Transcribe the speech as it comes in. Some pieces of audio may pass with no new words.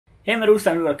Hey Marus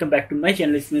and welcome back to my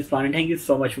channel. It's Miss Fan and thank you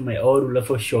so much for my overruler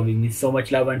for showing me so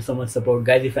much love and so much support.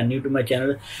 Guys, if you're new to my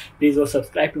channel, please go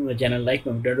subscribe to my channel, like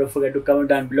my video, don't forget to comment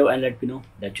down below and let me know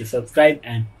that you subscribe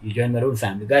and you join my Marus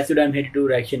family. Guys, today I'm here to do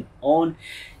reaction on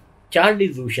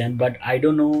Zhou Shen, but I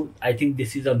don't know, I think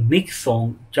this is a mixed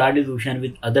song, Zhou Shen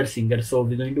with other singers. So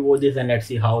we're going to watch this and let's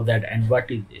see how that and what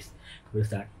is this. We'll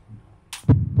start.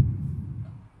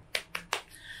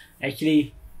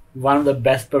 Actually, one of the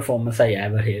best performance I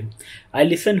ever heard. I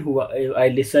listen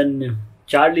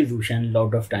Zhou Shen a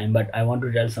lot of time, but I want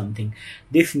to tell something.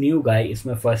 This new guy is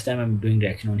my first time I'm doing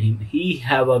reaction on him. He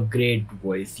have a great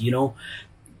voice. You know,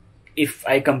 if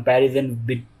I comparison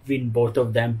between both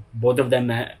of them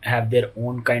have their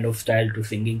own kind of style to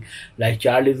singing. Like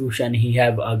Zhou Shen, he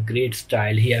have a great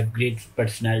style, he have great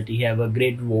personality, he have a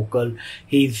great vocal.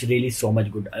 He's really so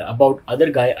much good. About other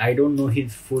guy, I don't know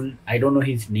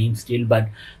his name still, but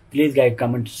please guys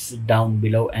comments down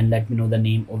below and let me know the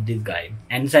name of this guy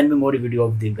and send me more video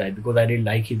of this guy because I really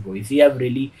like his voice. He have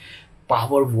really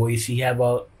power voice, he have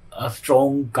a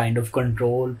strong kind of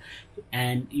control,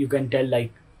 and you can tell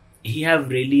like he have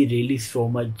really so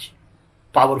much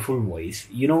powerful voice.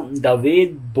 You know, the way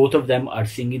both of them are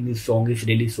singing this song is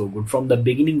really so good. From the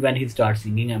beginning when he starts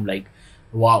singing, I'm like,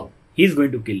 wow, he's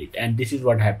going to kill it. And this is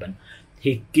what happened.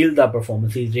 He killed the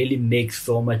performance. He really makes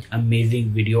so much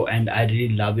amazing video and I really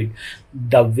love it.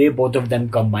 The way both of them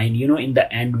combine, you know, in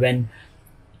the end when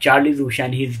Zhou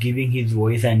Shen, he's giving his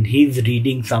voice and he's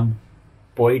reading some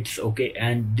poets, okay,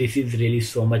 and this is really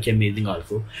so much amazing.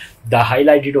 Also the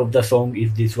highlighted of the song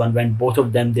is this one when both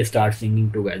of them they start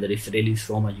singing together. It's really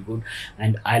so much good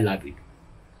and I love it.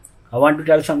 I want to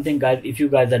tell something guys, if you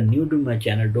guys are new to my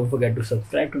channel, don't forget to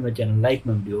subscribe to my channel, like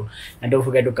my video, and don't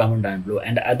forget to comment down below.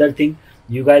 And the other thing,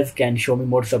 you guys can show me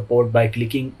more support by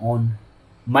clicking on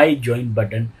my join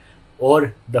button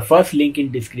or the first link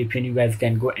in description. You guys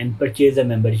can go and purchase a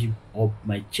membership of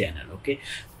my channel. Okay,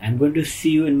 I'm going to see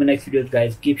you in my next videos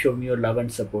guys. Keep showing me your love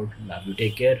and support. Love you,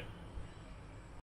 take care.